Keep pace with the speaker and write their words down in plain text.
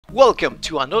Welcome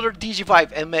to another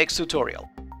DigivibeMX tutorial.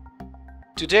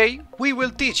 Today we will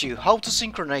teach you how to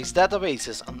synchronize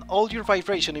databases on all your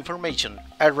vibration information,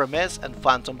 RMS and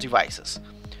Phantom devices.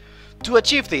 To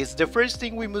achieve this, the first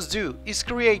thing we must do is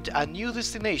create a new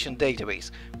destination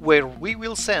database where we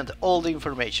will send all the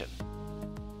information.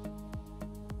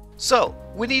 So,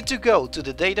 we need to go to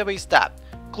the Database tab,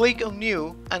 click on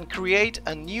New and create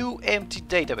a new empty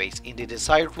database in the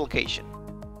desired location.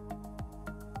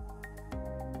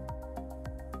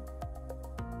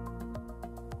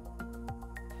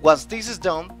 Once this is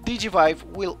done, Digivibe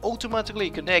will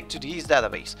automatically connect to this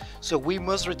database, so we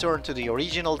must return to the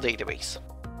original database.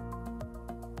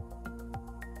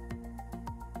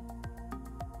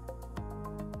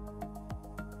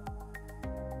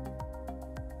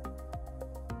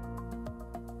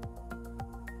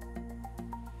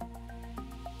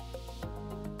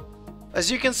 As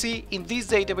you can see, in this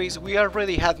database we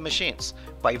already have machines,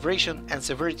 vibration and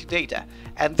severity data,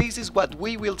 and this is what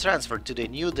we will transfer to the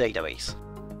new database.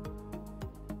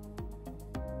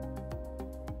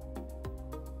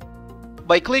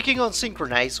 By clicking on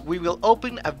Synchronize, we will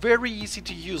open a very easy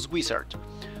to use wizard.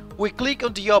 We click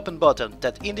on the Open button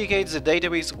that indicates the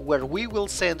database where we will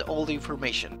send all the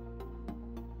information.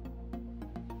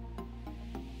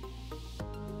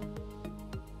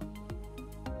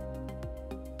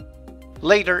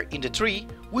 Later in the tree,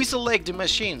 we select the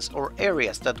machines or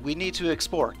areas that we need to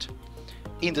export.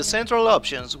 In the central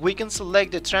options, we can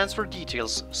select the transfer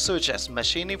details such as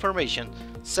machine information,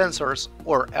 sensors,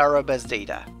 or Erbessd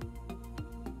data.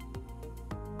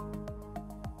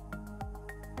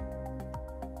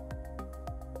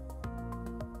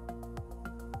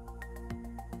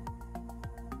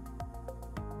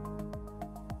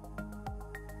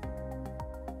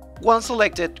 Once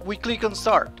selected, we click on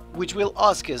Start, which will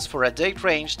ask us for a date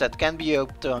range that can be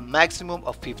up to a maximum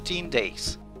of 15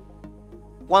 days.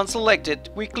 Once selected,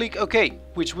 we click OK,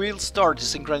 which will start the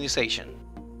synchronization.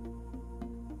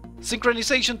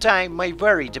 Synchronization time may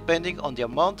vary depending on the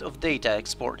amount of data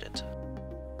exported.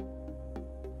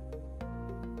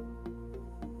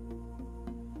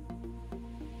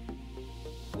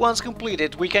 Once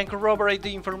completed, we can corroborate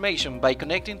the information by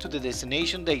connecting to the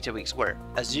destination database where,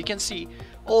 as you can see,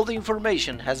 all the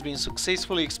information has been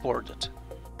successfully exported.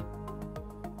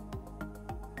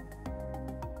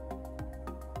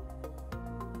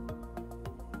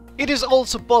 It is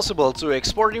also possible to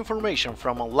export information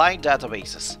from online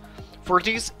databases. For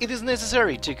this, it is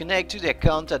necessary to connect to the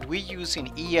account that we use in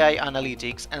EI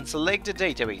Analytics and select the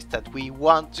database that we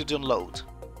want to download.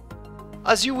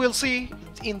 As you will see,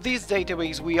 in this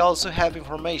database we also have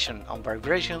information on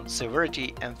vibration,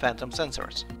 severity and phantom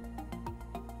sensors.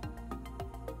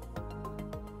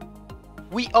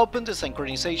 We open the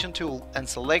synchronization tool and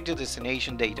select the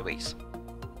destination database.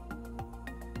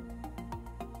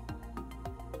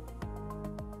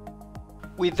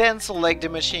 We then select the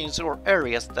machines or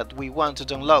areas that we want to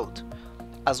download,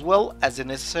 as well as the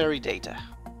necessary data.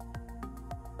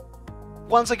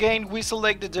 Once again, we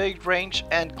select the date range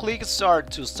and click Start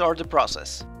to start the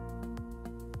process.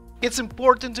 It's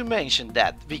important to mention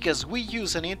that, because we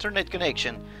use an internet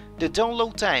connection, the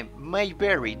download time may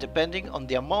vary depending on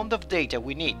the amount of data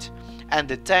we need, and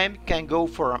the time can go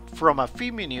from a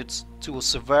few minutes to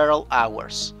several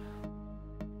hours.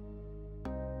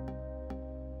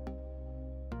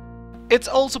 It's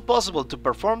also possible to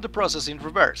perform the process in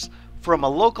reverse, from a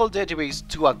local database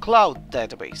to a cloud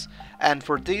database, and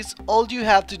for this all you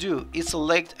have to do is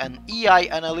select an EI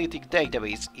Analytic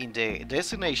database in the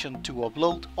destination to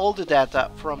upload all the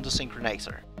data from the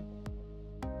synchronizer.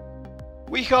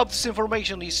 We hope this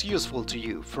information is useful to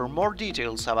you. For more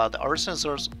details about our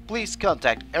sensors, please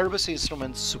contact Erbessd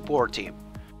Instruments support team.